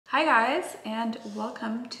Hi guys, and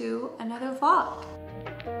welcome to another vlog.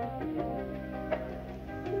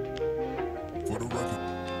 For the record.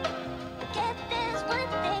 Get this one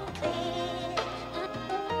thing clear.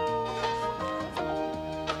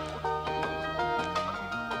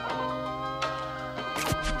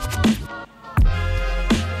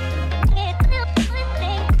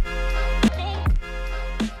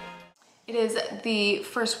 It is the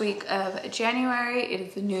first week of January. It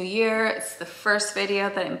is the new year. It's the first video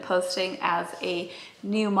that I'm posting as a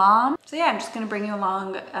new mom. So yeah, I'm just gonna bring you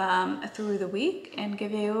along through the week and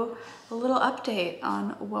give you a little update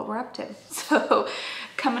on what we're up to. So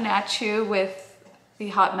coming at you with the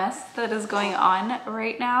hot mess that is going on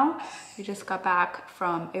right now. We just got back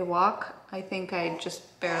from a walk. I think I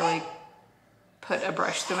just barely put a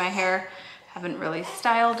brush through my hair. Haven't really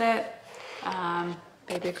styled it.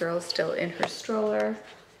 Baby girl's still in her stroller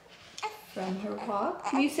from her walk.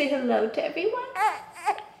 Can you say hello to everyone?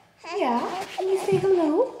 Yeah, can you say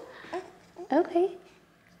hello? Okay.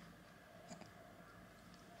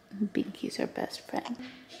 Binky's our best friend.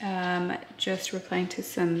 Just replying to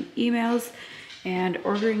some emails and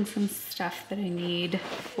ordering some stuff that I need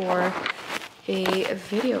for a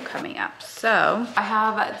video coming up. So I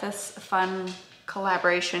have this fun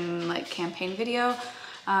collaboration campaign video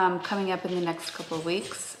coming up in the next couple of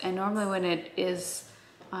weeks, and normally when it is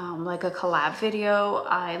like a collab video,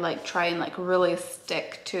 I try and really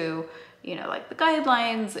stick to the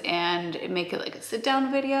guidelines and make it like a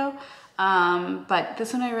sit-down video, but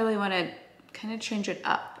this one I really want to kind of change it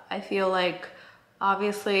up. I feel like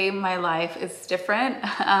obviously my life is different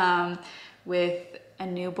with a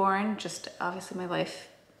newborn. Just obviously my life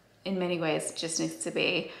in many ways just needs to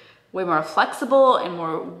be way more flexible and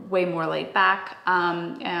way more laid back,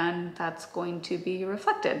 and that's going to be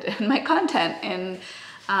reflected in my content and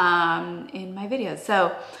in my videos.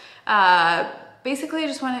 So basically I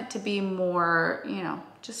just want it to be more,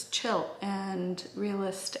 just chill and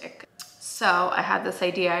realistic. So I had this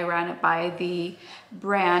idea, I ran it by the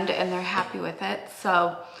brand and they're happy with it.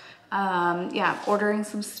 So yeah, ordering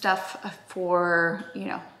some stuff for,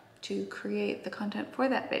 to create the content for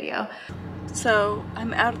that video. So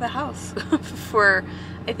I'm out of the house for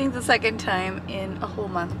I think the second time in a whole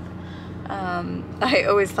month. I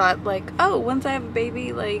always thought oh, once I have a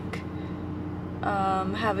baby,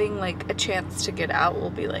 having a chance to get out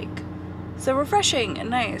will be so refreshing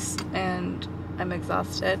and nice, and I'm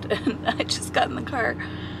exhausted and I just got in the car.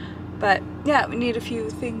 But yeah, we need a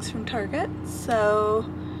few things from Target, so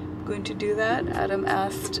I'm going to do that. Adam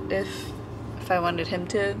asked if I wanted him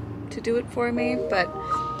to do it for me, but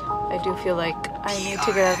I do feel like I need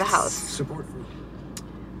to get out of the house. Support food.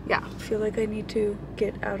 Yeah, I feel like I need to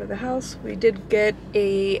get out of the house. We did get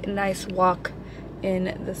a nice walk in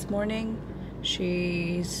this morning.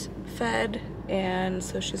 She's fed, and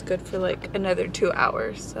so she's good for another 2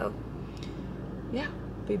 hours. So yeah,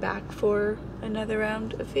 be back for another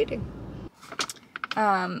round of feeding.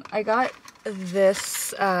 I got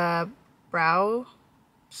this brow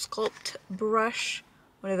sculpt brush,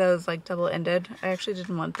 one of those double-ended. I actually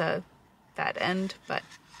didn't want that end, but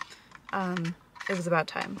it was about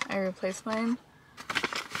time I replaced mine.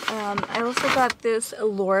 I also got this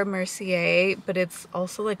Laura Mercier, but it's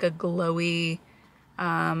also a glowy,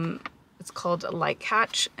 it's called Light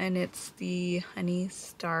Catch, and it's the Honey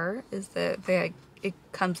Star is it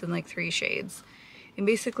comes in 3 shades, and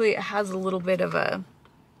basically it has a little bit of a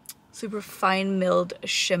super fine milled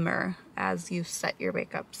shimmer as you set your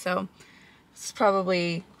makeup. So it's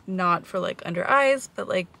probably not for under eyes, but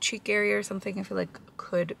cheek area or something I feel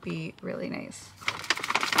could be really nice.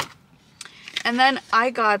 And then I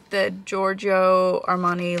got the Giorgio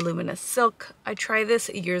Armani Luminous Silk. I tried this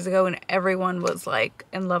years ago and everyone was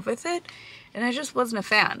in love with it, and I just wasn't a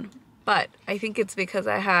fan. But I think it's because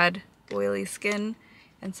I had oily skin,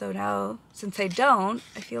 and so now since I don't,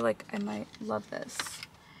 I feel like I might love this.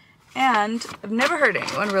 And I've never heard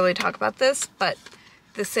anyone really talk about this, but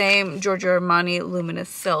the same Giorgio Armani Luminous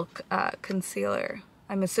Silk concealer.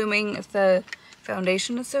 I'm assuming if the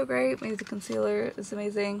foundation is so great, maybe the concealer is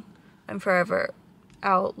amazing. I'm forever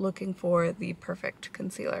out looking for the perfect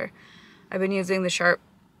concealer. I've been using the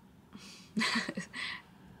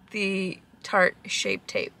the Tarte Shape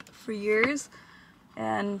Tape for years,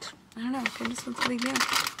 and I don't know, I just want something new.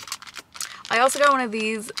 I also got one of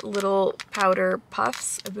these little powder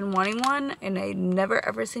puffs. I've been wanting one, and I never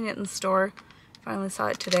ever seen it in the store. Finally saw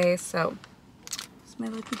it today, so it's my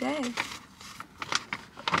lucky day.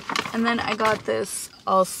 And then I got this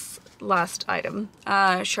last item,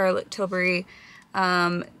 Charlotte Tilbury,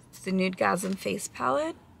 it's the Nudegasm face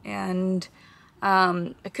palette, and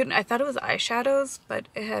I thought it was eyeshadows, but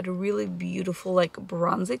it had a really beautiful like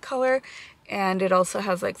bronzy color, and it also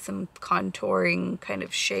has like some contouring kind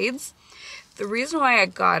of shades. The reason why I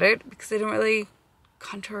got it, because I don't really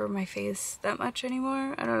contour my face that much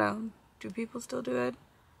anymore. I don't know. Do people still do it?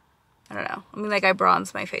 I don't know. I mean, like I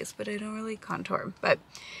bronze my face, but I don't really contour. But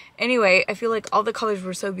anyway, I feel like all the colors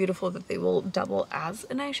were so beautiful that they will double as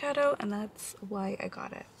an eyeshadow, and that's why I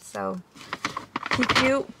got it. So keep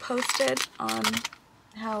you posted on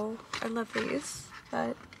how I love these.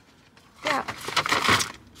 But yeah,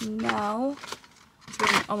 now it's been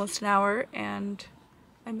almost an hour and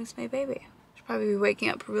I miss my baby. She'll probably be waking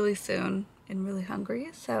up really soon and really hungry.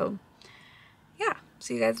 So yeah,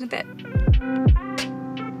 see you guys in a bit.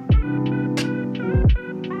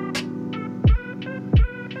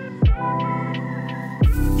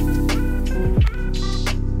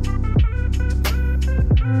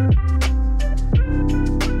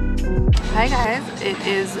 Hi guys, it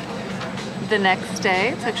is the next day.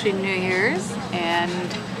 It's actually New Year's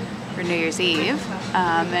or New Year's Eve,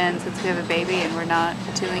 and since we have a baby and we're not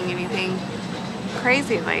doing anything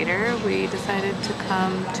crazy later, we decided to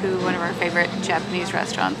come to one of our favorite Japanese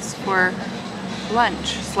restaurants for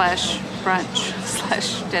lunch slash brunch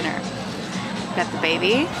slash dinner. Got the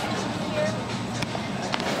baby.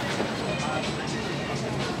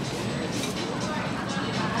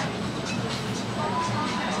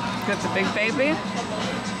 Got the big baby.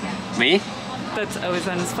 Me? That's always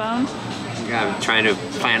on his phone. Yeah, I'm trying to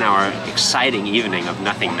plan our exciting evening of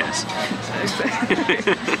nothingness.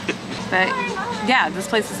 But yeah, this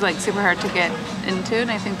place is like super hard to get into,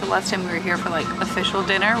 and I think the last time we were here for like official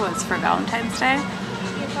dinner was for Valentine's Day,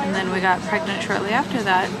 and then we got pregnant shortly after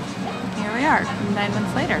that. Here we are, 9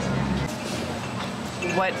 months later.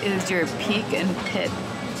 What is your peak and pit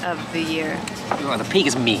of the year? Well, the peak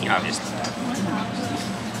is me, obviously.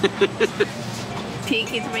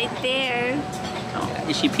 Peak is right there. Oh.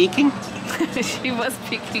 Is she peeking? She was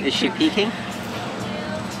peeking. Is she peeking?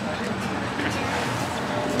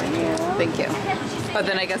 Thank you. But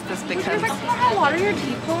then I guess this becomes... water your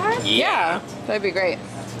teapot? Yeah, that'd be great.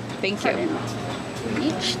 Thank you.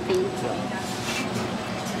 Each thing.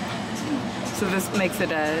 So this makes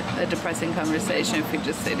it a depressing conversation if we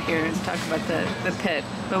just sit here and talk about the pit.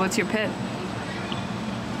 But what's your pit?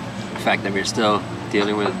 The fact that we're still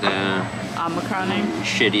dealing with the Omicroning?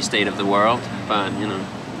 shitty state of the world, but you know.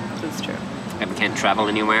 That's true. And we can't travel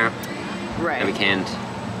anywhere. Right. And we can't.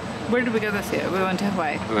 Where did we go this year? We went to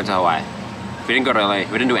Hawaii. We went to Hawaii. We didn't go to LA.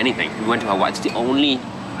 We didn't do anything. We went to Hawaii. It's the only.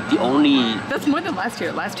 That's more than last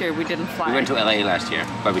year. Last year we didn't fly. We went to LA last year,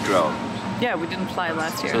 but we drove. Yeah, we didn't fly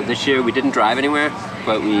last year. So this year we didn't drive anywhere,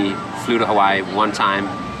 but we flew to Hawaii one time,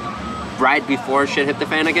 right before shit hit the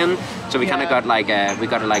fan again. So we kind of got like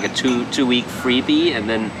a two week freebie, and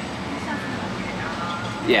then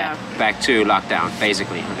back to lockdown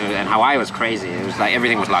basically. And Hawaii was crazy. It was like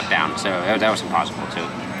everything was locked down, so that was impossible too.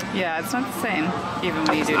 Yeah, it's not the same, even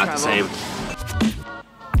when you do travel. It's not the same.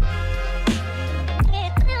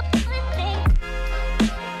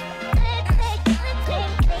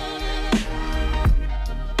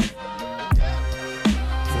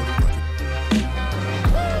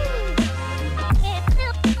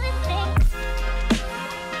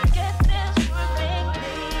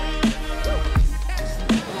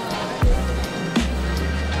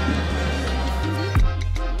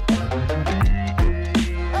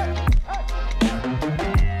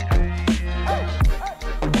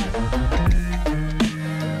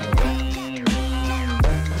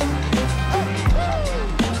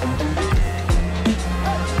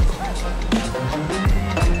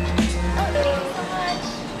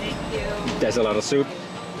 There's a lot of soup.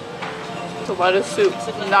 It's a lot of soup,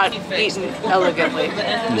 not eaten elegantly.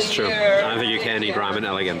 It's true. I don't think you can eat ramen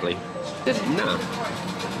elegantly. No.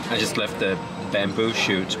 I just left the bamboo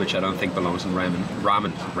shoots, which I don't think belongs in ramen.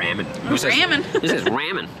 Ramen. Who says Ramen. Who says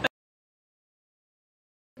ramen?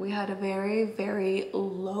 We had a very, very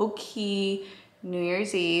low-key New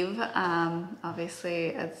Year's Eve.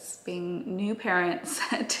 Obviously, as being new parents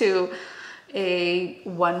to a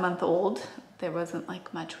 1-month-old, there wasn't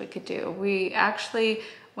like much we could do. We actually,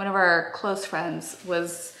 one of our close friends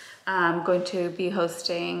was going to be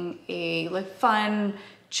hosting a like fun,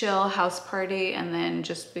 chill house party, and then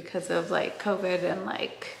just because of like COVID and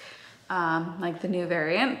like the new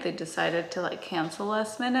variant, they decided to like cancel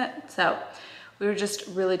last minute. So we were just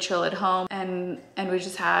really chill at home, and we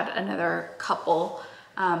just had another couple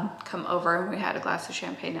come over, and we had a glass of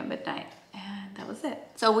champagne at midnight, and that was it.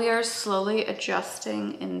 So we are slowly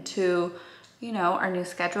adjusting into, you know, our new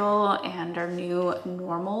schedule and our new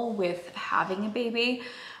normal with having a baby.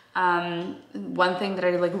 One thing that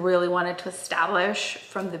I like really wanted to establish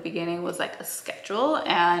from the beginning was like a schedule,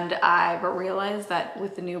 and I realized that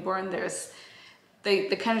with the newborn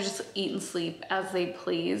they kind of just eat and sleep as they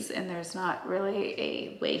please, and there's not really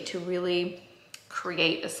a way to really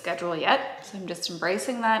create a schedule yet. So I'm just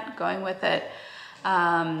embracing that, going with it.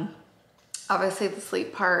 Obviously the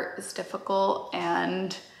sleep part is difficult,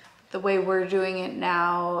 and the way we're doing it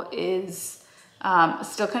now is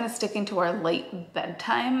still kind of sticking to our late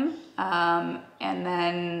bedtime, and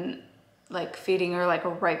then like feeding her like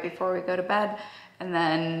right before we go to bed, and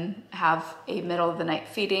then have a middle of the night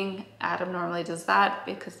feeding. Adam normally does that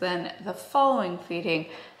because then the following feeding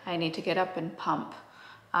I need to get up and pump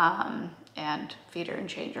and feed her and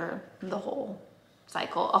change her, the whole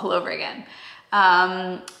cycle all over again.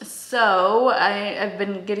 So I've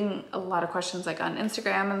been getting a lot of questions like on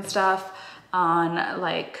Instagram and stuff on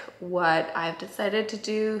like what I've decided to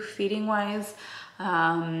do feeding wise.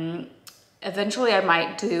 Eventually I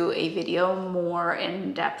might do a video more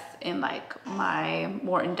in depth in like my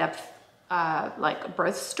more in-depth like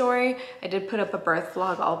birth story. I did put up a birth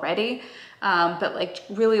vlog already, but like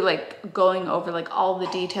really like going over like all the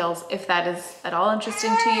details, if that is at all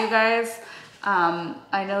interesting to you guys.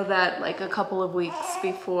 I know that like a couple of weeks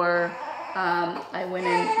before I went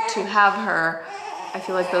in to have her, I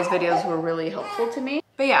feel like those videos were really helpful to me.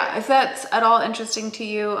 But yeah, if that's at all interesting to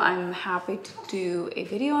you, I'm happy to do a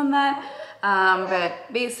video on that.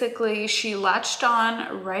 But basically she latched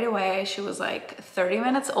on right away. She was like 30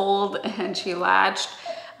 minutes old and she latched.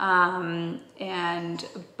 But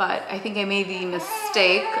I think I made the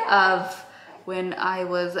mistake of when I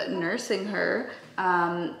was nursing her,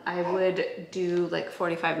 I would do like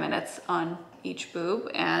 45 minutes on each boob,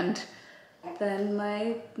 and then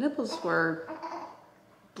my nipples were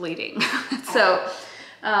bleeding. So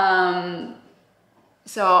I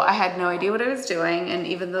had no idea what I was doing, and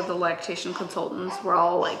even though the lactation consultants were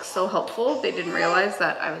all like so helpful, they didn't realize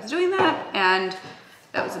that I was doing that, and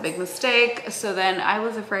that was a big mistake. So then I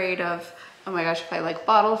was afraid of, oh my gosh, if I like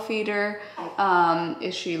bottle feed her,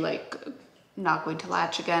 is she like not going to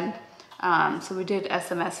latch again? So we did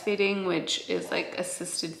SMS feeding, which is like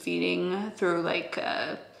assisted feeding through like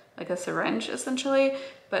a syringe essentially,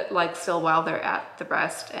 but like still while they're at the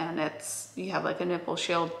breast, and you have like a nipple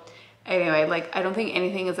shield. Anyway, like I don't think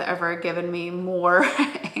anything has ever given me more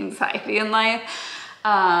anxiety in life.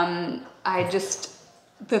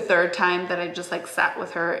 The third time that I just like sat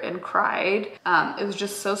with her and cried, it was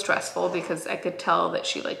just so stressful because I could tell that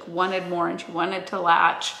she like wanted more and she wanted to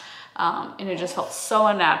latch. And it just felt so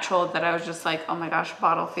unnatural that I was just like, oh my gosh,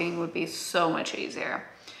 bottle feeding would be so much easier.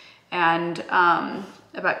 And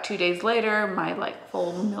about 2 days later, my like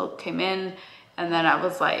full milk came in, and then I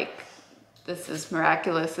was like, this is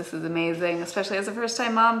miraculous, this is amazing, especially as a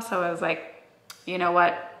first-time mom. So I was like, you know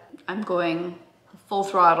what, I'm going full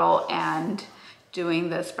throttle and doing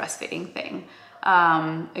this breastfeeding thing.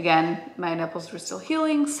 Again, my nipples were still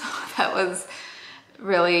healing, so that was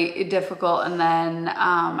really difficult. And then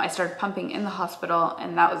I started pumping in the hospital,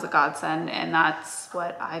 and that was a godsend, and that's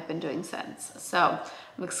what I've been doing since. So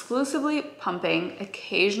I'm exclusively pumping.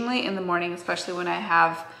 Occasionally in the morning, especially when I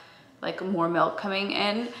have like more milk coming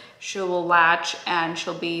in, she will latch and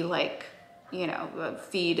she'll be like, you know,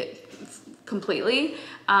 feed completely.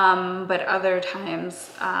 But other times,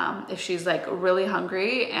 if she's like really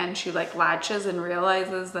hungry and she like latches and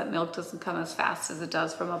realizes that milk doesn't come as fast as it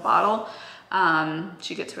does from a bottle,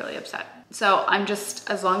 she gets really upset. So I'm just,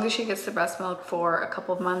 as long as she gets the breast milk for a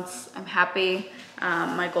couple of months, I'm happy.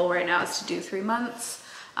 My goal right now is to do 3 months.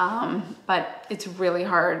 But it's really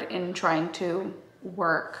hard in trying to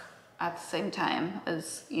work at the same time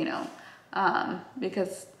as, you know,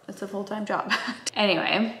 because it's a full-time job.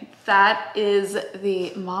 Anyway, that is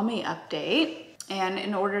the mommy update. And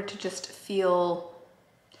in order to just feel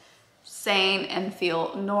sane and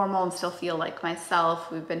feel normal and still feel like myself,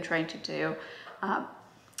 we've been trying to do a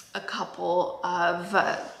couple of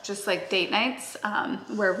just like date nights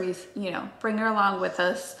where we, you know, bring her along with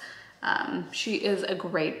us. She is a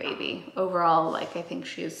great baby. Overall, like I think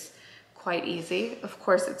she's quite easy. Of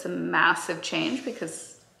course, it's a massive change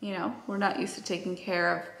because, you know, we're not used to taking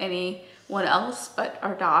care of anyone else but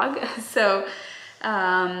our dog. So,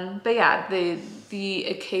 but yeah, the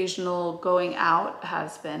occasional going out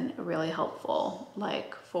has been really helpful,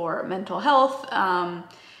 like for mental health,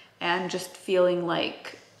 and just feeling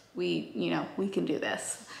like we can do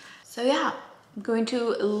this. So yeah, I'm going to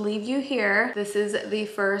leave you here. This is the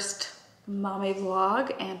first mommy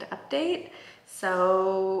vlog and update.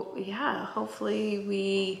 So yeah, hopefully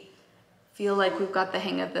we feel like we've got the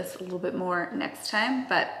hang of this a little bit more next time,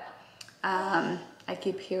 but I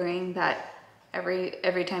keep hearing that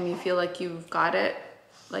every time you feel like you've got it,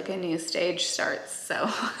 like a new stage starts. So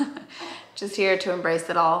just here to embrace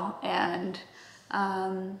it all and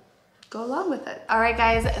go along with it. All right,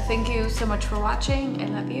 guys, thank you so much for watching. I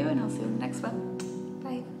love you, and I'll see you in the next one.